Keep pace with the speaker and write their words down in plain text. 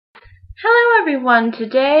everyone.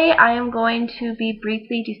 Today I am going to be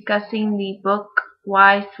briefly discussing the book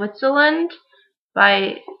Why Switzerland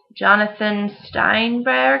by Jonathan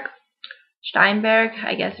Steinberg. Steinberg,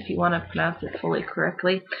 I guess, if you want to pronounce it fully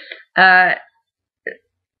correctly. And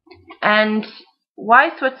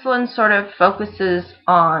Why Switzerland sort of focuses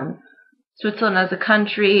on Switzerland as a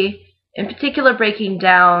country, in particular breaking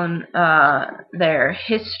down their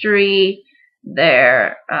history,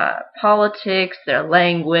 their politics, their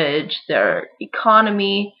language, their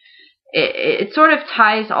economy. It sort of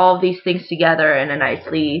ties all of these things together in a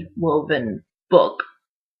nicely woven book.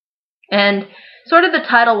 And sort of the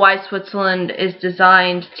title, Why Switzerland, is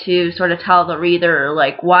designed to sort of tell the reader,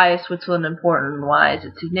 like, why is Switzerland important? Why is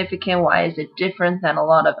it significant? Why is it different than a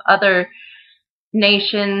lot of other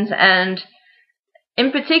nations? And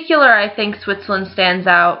in particular, I think Switzerland stands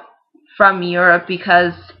out from Europe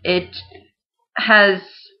because it has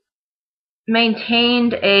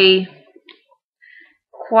maintained a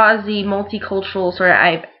quasi-multicultural sort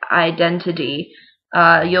of identity.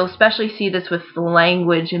 You'll especially see this with the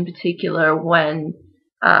language in particular when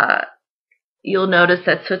you'll notice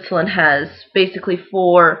that Switzerland has basically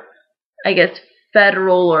four, I guess,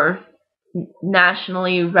 federal or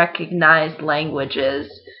nationally recognized languages.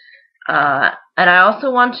 And I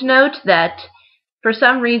also want to note that for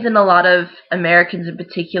some reason a lot of Americans in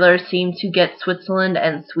particular seem to get Switzerland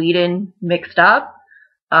and Sweden mixed up.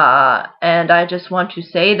 And I just want to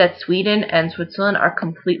say that Sweden and Switzerland are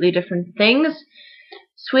completely different things.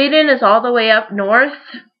 Sweden is all the way up north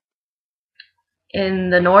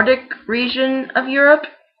in the Nordic region of Europe,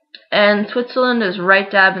 and Switzerland is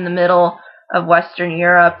right dab in the middle of Western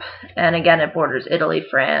Europe, and again it borders Italy,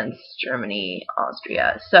 France, Germany,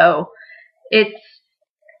 Austria. So it's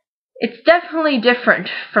definitely different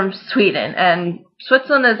from Sweden, and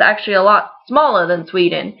Switzerland is actually a lot smaller than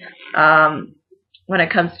Sweden when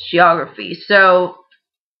it comes to geography. So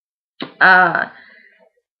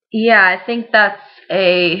yeah, I think that's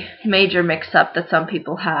a major mix-up that some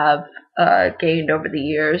people have gained over the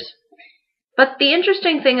years. But the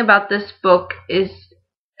interesting thing about this book is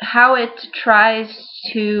how it tries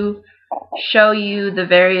to show you the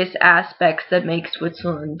various aspects that make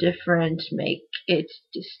Switzerland different, make it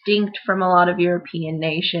distinct from a lot of European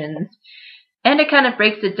nations, and it kind of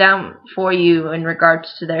breaks it down for you in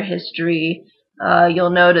regards to their history. You'll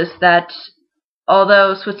notice that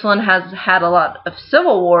although Switzerland has had a lot of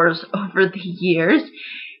civil wars over the years,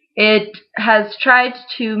 it has tried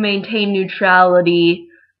to maintain neutrality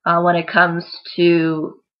when it comes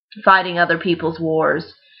to fighting other people's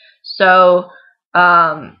wars. So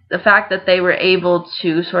the fact that they were able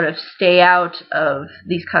to sort of stay out of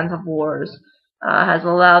these kinds of wars has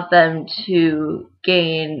allowed them to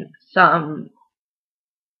gain some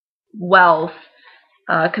wealth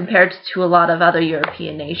compared to a lot of other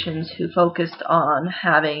European nations who focused on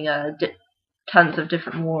having tons of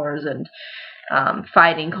different wars and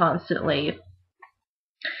fighting constantly.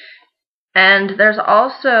 And there's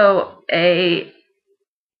also a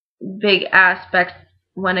big aspect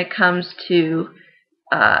when it comes to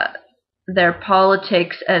their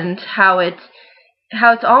politics and how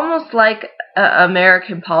it's almost like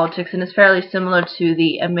American politics, and it's fairly similar to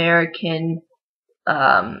the American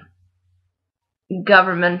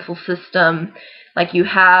governmental system. Like, you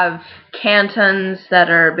have cantons that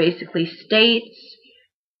are basically states,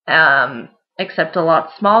 except a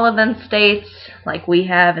lot smaller than states, like we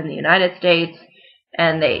have in the United States.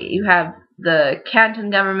 And you have the canton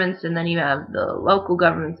governments, and then you have the local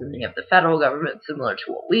governments, and then you have the federal government, similar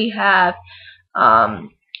to what we have.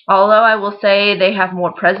 Although I will say they have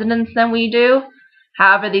more presidents than we do.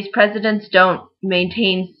 However, these presidents don't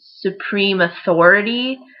maintain supreme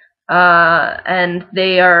authority, and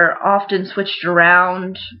they are often switched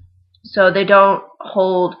around, so they don't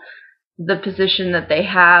hold the position that they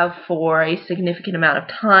have for a significant amount of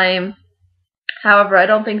time. However, I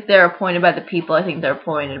don't think they're appointed by the people. I think they're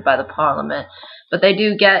appointed by the parliament. But they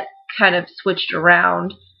do get kind of switched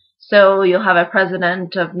around. So you'll have a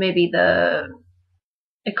president of maybe the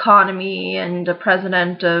economy and a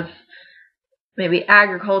president of maybe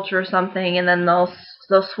agriculture or something, and then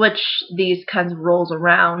they'll switch these kinds of roles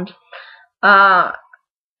around.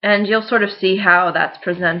 And you'll sort of see how that's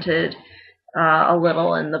presented a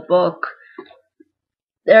little in the book.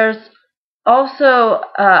 There's also,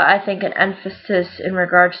 I think, an emphasis in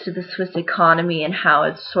regards to the Swiss economy and how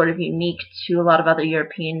it's sort of unique to a lot of other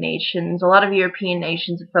European nations. A lot of European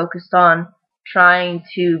nations are focused on trying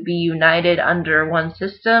to be united under one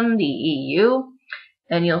system, the EU,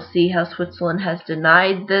 and you'll see how Switzerland has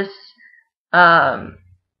denied this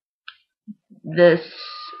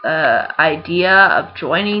idea of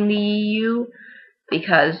joining the EU.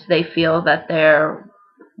 because they feel that their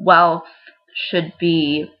wealth should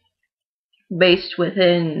be based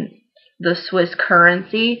within the Swiss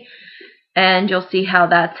currency, and you'll see how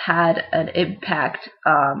that's had an impact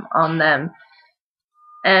on them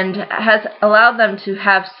and has allowed them to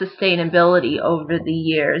have sustainability over the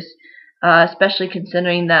years, especially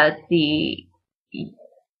considering that the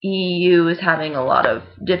EU is having a lot of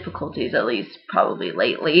difficulties, at least probably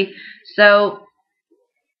lately. So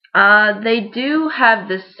they do have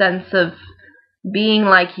this sense of being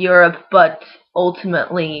like Europe, but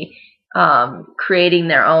ultimately creating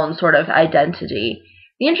their own sort of identity.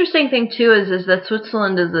 The interesting thing too is that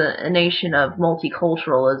Switzerland is a nation of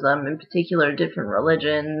multiculturalism, in particular different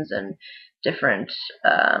religions and different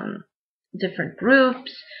different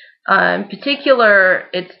groups. In particular,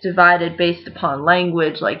 it's divided based upon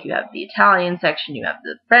language. Like you have the Italian section, you have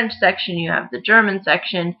the French section, you have the German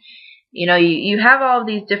section. You know, you have all of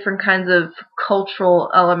these different kinds of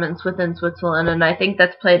cultural elements within Switzerland, and I think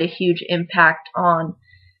that's played a huge impact on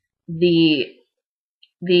the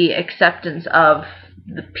acceptance of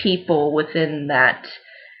the people within that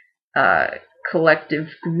collective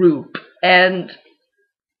group. And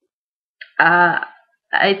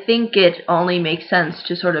I think it only makes sense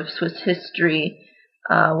to sort of Swiss history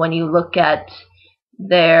when you look at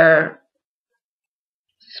their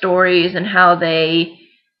stories and how they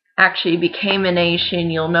actually became a nation.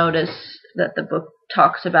 You'll notice that the book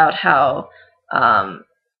talks about how a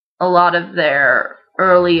lot of their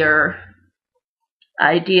earlier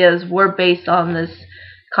ideas were based on this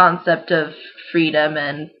concept of freedom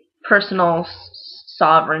and personal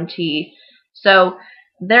sovereignty. So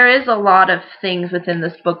there is a lot of things within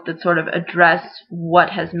this book that sort of address what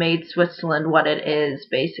has made Switzerland what it is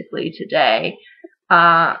basically today.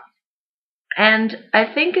 And I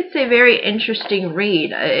think it's a very interesting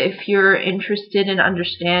read. If you're interested in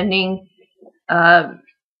understanding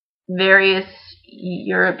various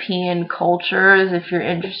European cultures, if you're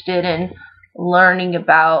interested in learning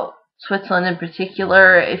about Switzerland in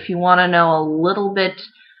particular, if you want to know a little bit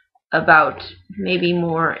about maybe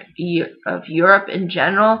more of Europe in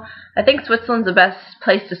general, I think Switzerland's the best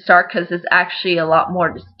place to start because it's actually a lot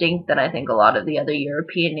more distinct than I think a lot of the other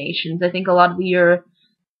European nations. I think a lot of the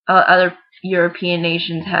other European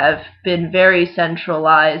nations have been very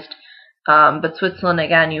centralized, but Switzerland,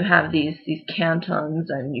 again, you have these cantons,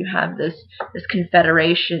 and you have this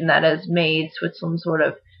confederation that has made Switzerland sort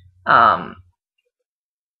of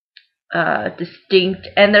distinct.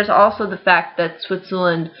 And there's also the fact that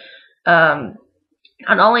Switzerland not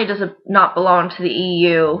only does it not belong to the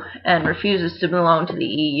EU and refuses to belong to the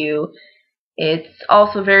EU, it's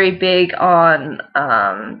also very big on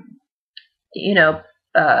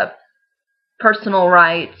personal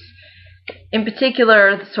rights, in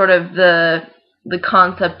particular sort of the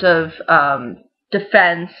concept of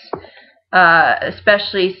defense,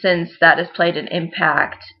 especially since that has played an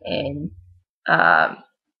impact in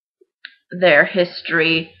their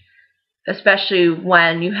history, especially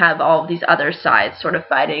when you have all of these other sides sort of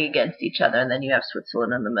fighting against each other, and then you have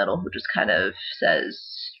Switzerland in the middle who just kind of says,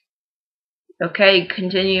 okay,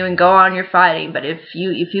 continue and go on your fighting, but if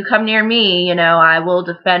you come near me, I will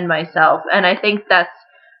defend myself. And I think that's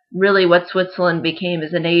really what Switzerland became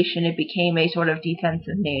as a nation. It became a sort of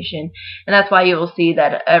defensive nation, and that's why you will see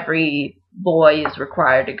that every boy is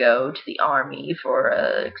required to go to the army for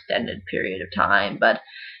an extended period of time. But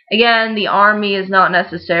again, the army is not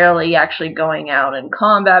necessarily actually going out in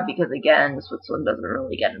combat, because again, Switzerland doesn't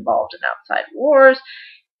really get involved in outside wars.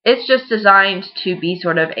 It's just designed to be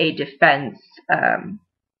sort of a defense,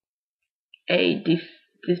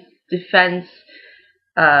 defense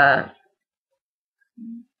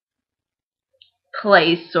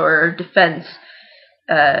place, or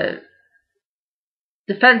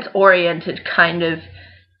defense-oriented kind of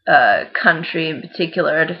country, in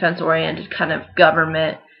particular, a defense-oriented kind of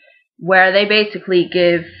government, where they basically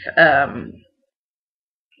give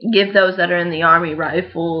those that are in the army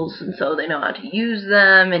rifles, and so they know how to use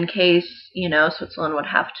them in case, Switzerland would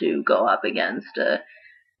have to go up against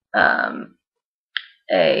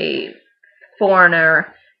a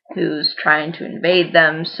foreigner who's trying to invade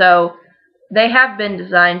them. So they have been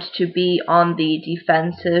designed to be on the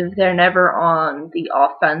defensive. They're never on the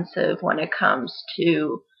offensive when it comes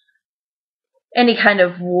to any kind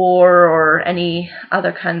of war or any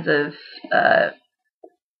other kinds of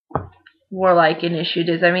warlike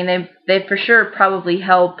initiatives. I mean, they for sure probably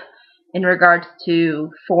help in regards to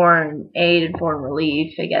foreign aid and foreign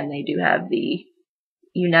relief. Again, they do have the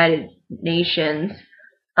United Nations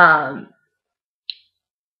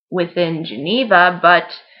within Geneva,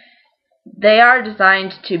 but they are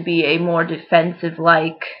designed to be a more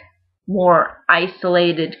defensive-like more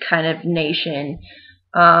isolated kind of nation.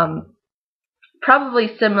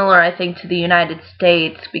 Probably similar, I think, to the United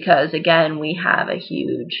States, because again, we have a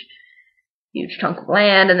huge chunk of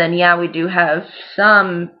land, and then yeah, we do have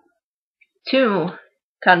two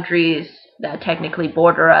countries that technically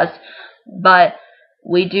border us, but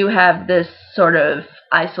we do have this sort of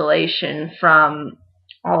isolation from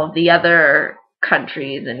all of the other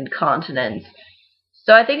countries and continents.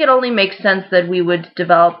 So I think it only makes sense that we would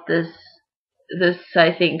develop this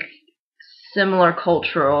I think similar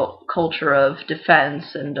culture of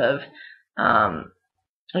defense and of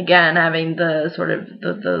again having the sort of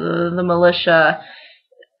the militia.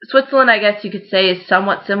 Switzerland, I guess you could say, is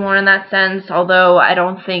somewhat similar in that sense, although I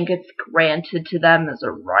don't think it's granted to them as a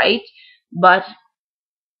right. But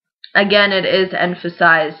again, it is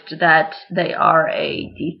emphasized that they are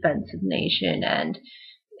a defensive nation, and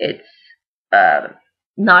it's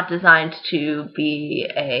not designed to be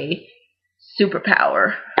a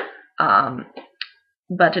superpower,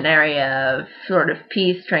 but an area of sort of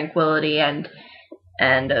peace, tranquility, and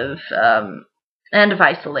of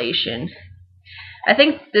isolation. I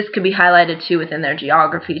think this could be highlighted too within their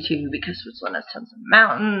geography too, because Switzerland has tons of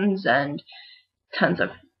mountains and tons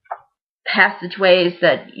of passageways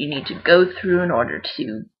that you need to go through in order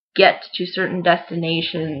to get to certain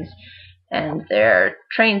destinations, and their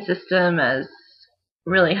train system has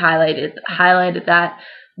really highlighted that.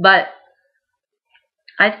 But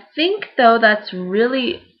I think, though, that's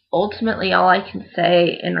really ultimately all I can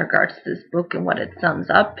say in regards to this book and what it sums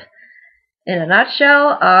up in a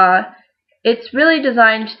nutshell. It's really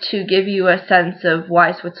designed to give you a sense of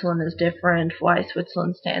why Switzerland is different, why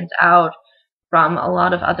Switzerland stands out from a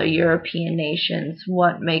lot of other European nations,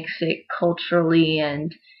 what makes it culturally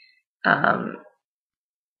and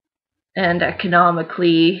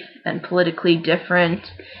economically and politically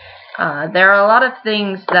different. There are a lot of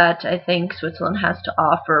things that I think Switzerland has to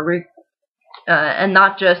offer, and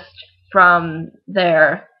not just from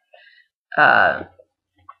their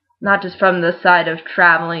not just from the side of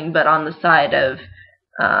traveling, but on the side of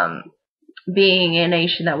being a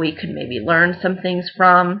nation that we could maybe learn some things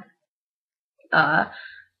from.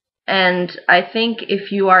 And I think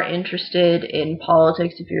if you are interested in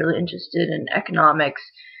politics, if you're interested in economics,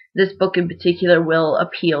 this book in particular will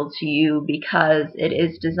appeal to you, because it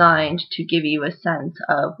is designed to give you a sense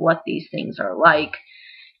of what these things are like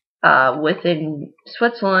within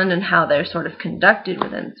Switzerland and how they're sort of conducted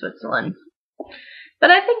within Switzerland. But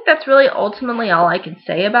I think that's really ultimately all I can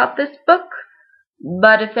say about this book.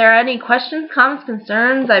 But if there are any questions, comments,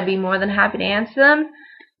 concerns, I'd be more than happy to answer them.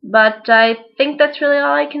 But I think that's really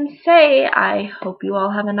all I can say. I hope you all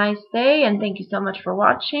have a nice day, and thank you so much for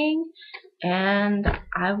watching. And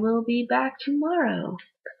I will be back tomorrow.